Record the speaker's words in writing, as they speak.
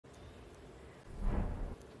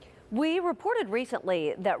We reported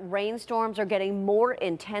recently that rainstorms are getting more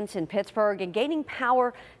intense in Pittsburgh and gaining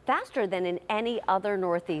power faster than in any other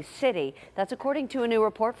Northeast city. That's according to a new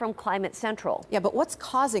report from Climate Central. Yeah, but what's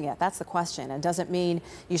causing it? That's the question. And does it mean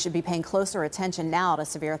you should be paying closer attention now to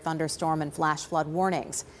severe thunderstorm and flash flood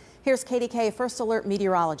warnings? Here's KDKA First Alert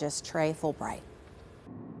meteorologist Trey Fulbright.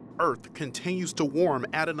 Earth continues to warm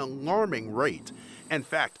at an alarming rate. In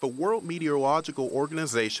fact, the World Meteorological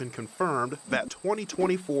Organization confirmed that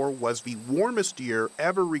 2024 was the warmest year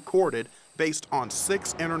ever recorded based on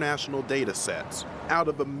 6 international data sets. Out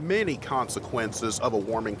of the many consequences of a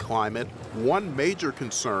warming climate, one major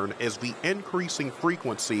concern is the increasing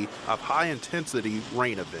frequency of high-intensity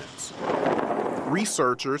rain events.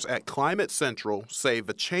 Researchers at Climate Central say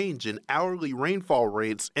the change in hourly rainfall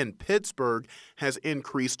rates in Pittsburgh has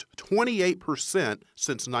increased 28%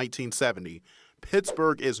 since 1970.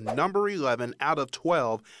 Pittsburgh is number 11 out of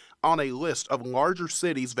 12 on a list of larger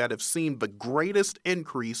cities that have seen the greatest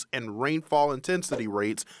increase in rainfall intensity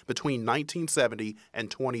rates between 1970 and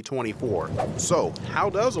 2024. So, how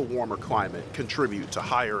does a warmer climate contribute to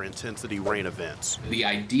higher intensity rain events? The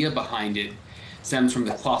idea behind it stems from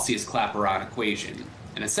the Clausius-Clapeyron equation.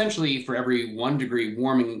 And essentially, for every 1 degree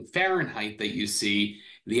warming Fahrenheit that you see,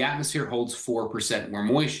 the atmosphere holds 4% more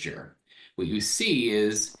moisture. What you see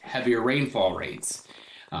is heavier rainfall rates,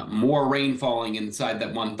 more rain falling inside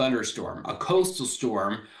that one thunderstorm, a coastal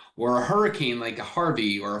storm, or a hurricane like a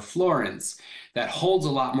Harvey or a Florence that holds a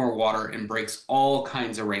lot more water and breaks all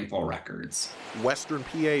kinds of rainfall records. Western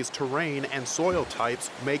PA's terrain and soil types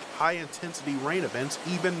make high-intensity rain events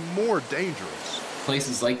even more dangerous.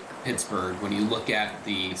 Places like Pittsburgh, when you look at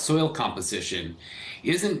the soil composition,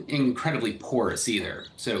 isn't incredibly porous either.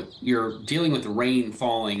 So you're dealing with rain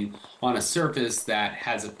falling on a surface that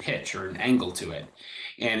has a pitch or an angle to it,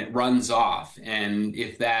 and it runs off. And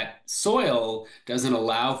if that soil doesn't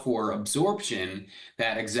allow for absorption,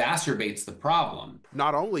 that exacerbates the problem.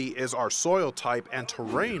 Not only is our soil type and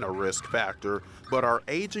terrain a risk factor, but our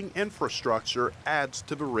aging infrastructure adds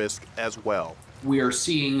to the risk as well. We are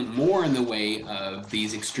seeing more in the way of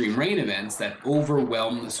these extreme rain events that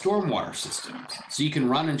overwhelm the stormwater systems. So you can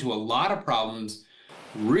run into a lot of problems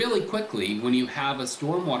really quickly when you have a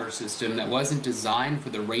stormwater system that wasn't designed for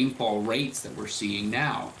the rainfall rates that we're seeing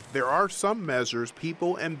now. There are some measures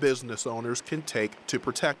people and business owners can take to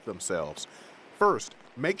protect themselves. First,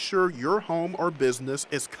 make sure your home or business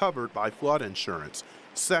is covered by flood insurance.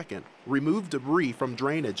 Second, remove debris from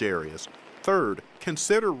drainage areas. Third,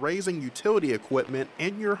 consider raising utility equipment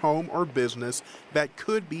in your home or business that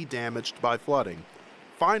could be damaged by flooding.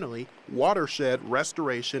 Finally, watershed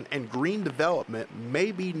restoration and green development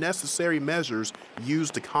may be necessary measures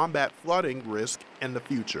used to combat flooding risk in the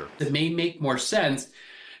future. It may make more sense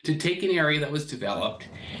to take an area that was developed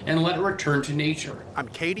and let it return to nature. I'm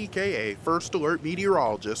KDKA First Alert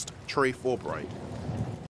meteorologist Trey Fulbright.